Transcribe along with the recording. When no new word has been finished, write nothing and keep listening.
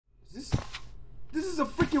is a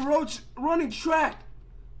freaking roach running track.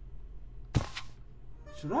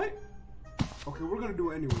 Should I? Okay, we're gonna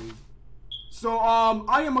do it anyways. So,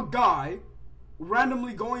 I am a guy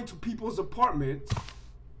randomly going to people's apartments,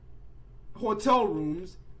 hotel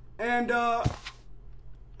rooms, and,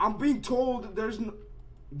 I'm being told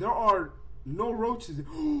there are no roaches.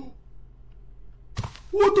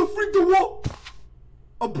 What the freak, the wall?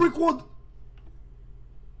 A brick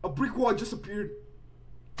wall just appeared.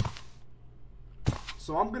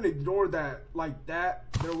 So I'm gonna ignore that, like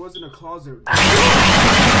that. There wasn't a closet.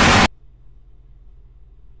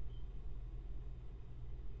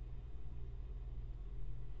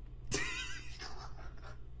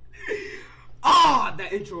 Ah,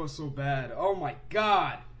 that intro was so bad. Oh my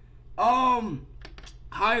god.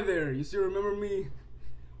 Hi there. You still remember me?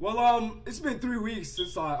 Well, it's been 3 weeks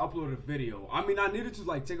since I uploaded a video. I mean, I needed to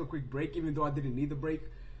like take a quick break, even though I didn't need the break.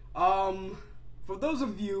 For those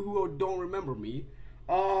of you who don't remember me,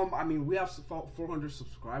 I mean, we have 400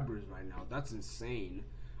 subscribers right now. That's insane.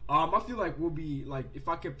 I feel like we'll be like, if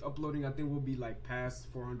I kept uploading, I think we'll be like past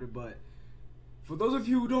 400. But for those of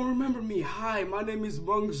you who don't remember me, hi, my name is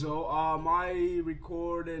Mungzo. I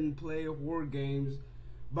record and play horror games.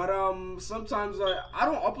 But sometimes I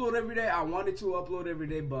don't upload every day. I wanted to upload every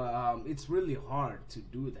day, but it's really hard to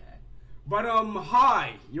do that. But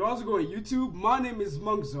hi, you're also going to YouTube. My name is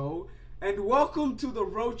Mungzo, and welcome to the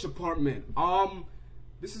Roach apartment.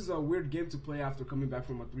 This is a weird game to play after coming back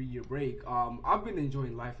from a 3-year break. I've been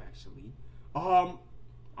enjoying life actually.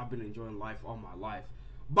 I've been enjoying life all my life.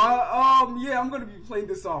 But yeah, I'm gonna be playing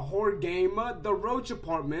this horror game, the Roach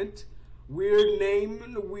apartment. Weird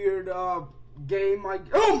name, weird game.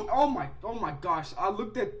 Oh my gosh! I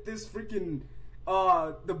looked at this freaking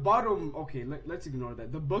the bottom. Okay, let's ignore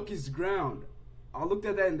that. The book is ground. I looked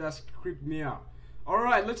at that and that creeped me out. All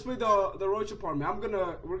right, let's play the Roach apartment. We're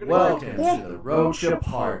gonna. Welcome to the Roach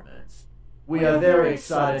apartment. We are very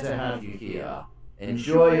excited to have you here.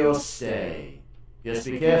 Enjoy your stay. Just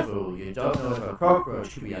be careful. You don't know if a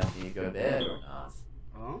cockroach could be underneath your bed or not.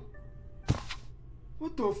 Huh?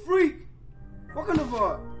 What the freak? What kind of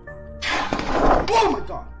a? Oh my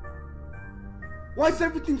god! Why is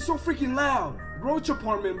everything so freaking loud? Roach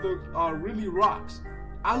apartment really rocks.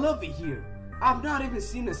 I love it here. I've not even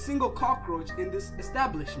seen a single cockroach in this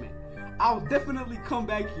establishment. I'll definitely come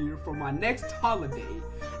back here for my next holiday.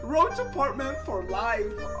 Roach apartment for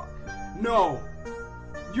life. No.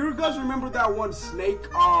 You guys remember that one snake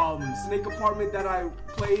apartment that I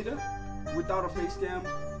played without a face cam?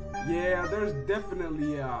 Yeah, there's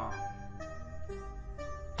definitely Are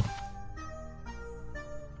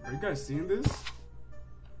you guys seeing this?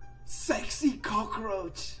 Sexy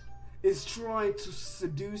cockroach is trying to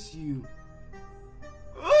seduce you.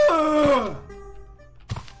 Ugh!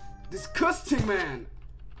 Disgusting, man.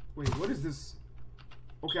 Wait, what is this?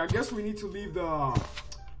 Okay, I guess we need to leave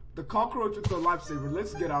the cockroach with the lifesaver.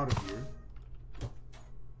 Let's get out of here.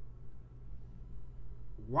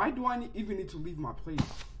 Why do I even need to leave my place?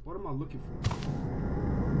 What am I looking for?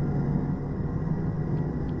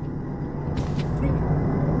 Freak.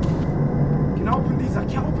 Can I open these? I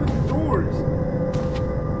can't open the doors.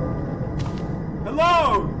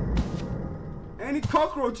 Hello? Any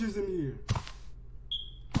cockroaches in here?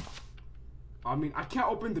 I mean, I can't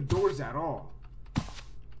open the doors at all.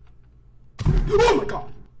 Oh my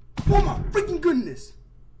god! Oh my freaking goodness!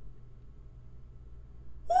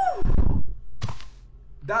 Woo!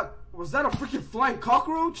 Was that a freaking flying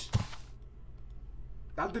cockroach?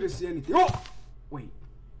 I didn't see anything. Oh! Wait.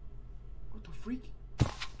 What the freak?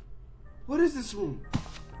 What is this room?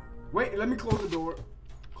 Wait, let me close the door.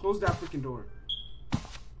 Close that freaking door.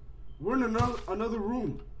 We're in another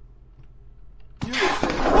room. Here it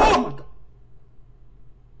says, oh my god!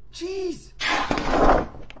 Jeez!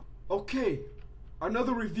 Okay,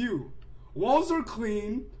 another review. Walls are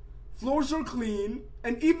clean, floors are clean,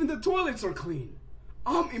 and even the toilets are clean.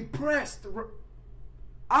 I'm impressed.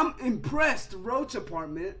 Roach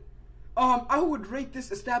apartment. I would rate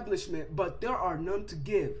this establishment, but there are none to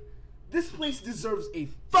give. This place deserves a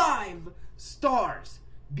 5 stars.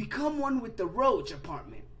 Become one with the Roach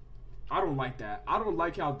apartment. I don't like that. I don't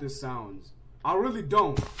like how this sounds. I really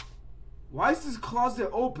don't. Why is this closet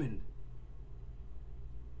open?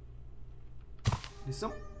 This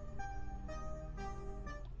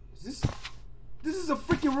is a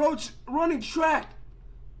freaking roach running track.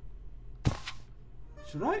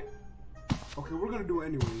 Should I? Okay, we're gonna do it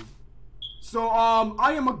anyways. So,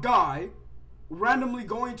 I am a guy randomly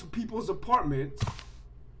going to people's apartments,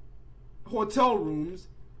 hotel rooms,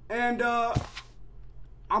 and,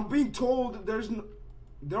 I'm being told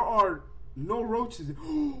there are no roaches.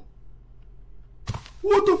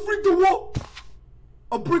 What the freak, the wall?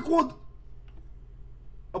 A brick wall.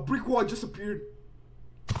 A brick wall just appeared.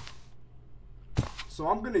 So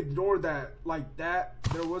I'm gonna ignore that like that.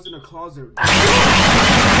 There wasn't a closet. Oh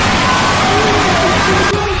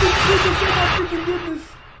my freaking goodness.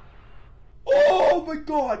 Oh my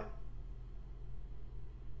god.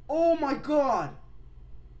 Oh my god.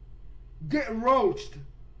 Get roached.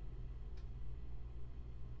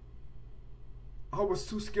 I was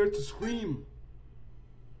too scared to scream.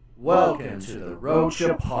 Welcome to the Roach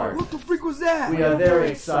apartment. What the freak was that? We are very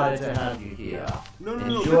excited to have you here. No.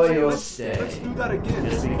 Enjoy your stay. Let's do that again.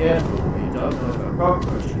 Just be careful. You don't know if a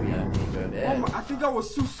cockroach will be under your bed. Oh my, I think I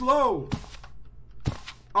was too slow.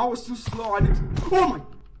 I was too slow. I need to. Oh my.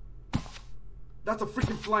 That's a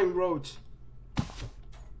freaking flying roach.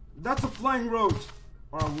 That's a flying roach.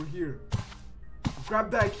 Alright, we're here.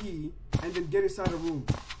 Grab that key and then get inside the room.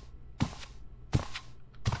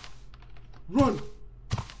 Run!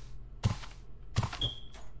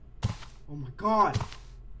 Oh my god.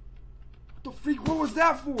 What the freak? What was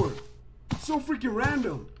that for? So freaking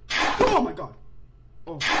random. Oh my god.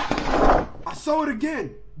 Oh. I saw it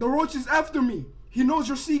again. The roach is after me. He knows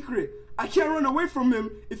your secret. I can't run away from him.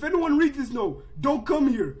 If anyone reads this note, don't come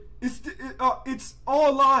here. It's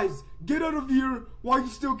all lies. Get out of here while you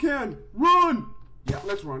still can. Run! Yeah,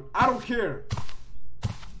 let's run. I don't care.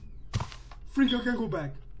 Freak, I can't go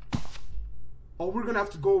back. Oh, we're gonna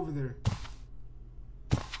have to go over there.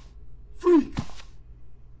 Freak!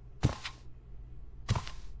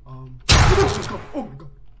 Oh my god.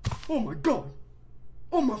 Oh my god.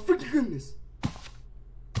 Oh my freaking goodness.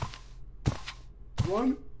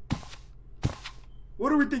 One.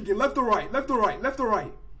 What are we thinking? Left or right? Left or right? Left or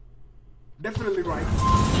right? Definitely right.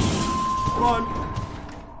 Run.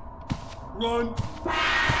 Run.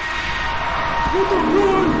 What the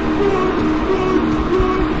run? Run.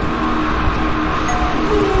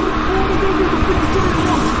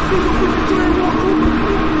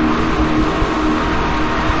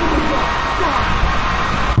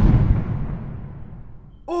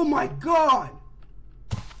 Oh my god!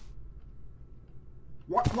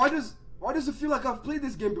 Why does it feel like I've played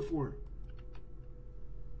this game before?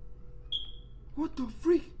 What the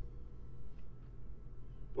freak?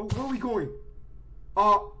 Oh, where are we going?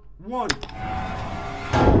 One.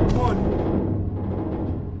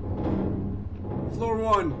 Floor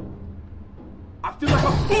 1. I feel like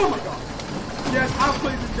oh my god! Yes, I've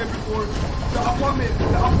played this game before. The apartment.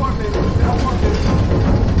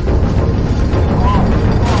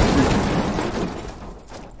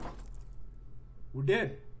 We're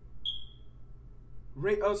dead.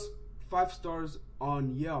 Rate us 5 stars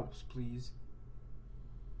on Yelp, please.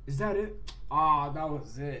 Is that it? That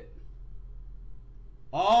was it.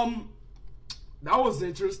 That was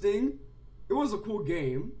interesting. It was a cool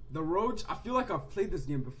game. The Roach, I feel like I've played this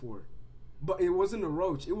game before. But it wasn't a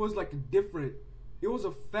roach. It was like a different, it was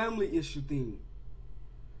a family issue thing.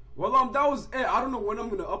 Well, that was it. I don't know when I'm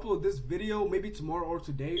going to upload this video. Maybe tomorrow or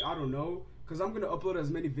today. I don't know. Because I'm going to upload as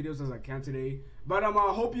many videos as I can today. But I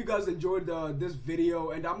hope you guys enjoyed this video.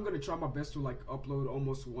 And I'm going to try my best to like upload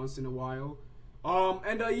almost once in a while.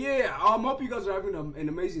 Yeah, hope you guys are having an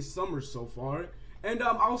amazing summer so far. And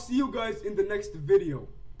I'll see you guys in the next video.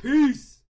 Peace!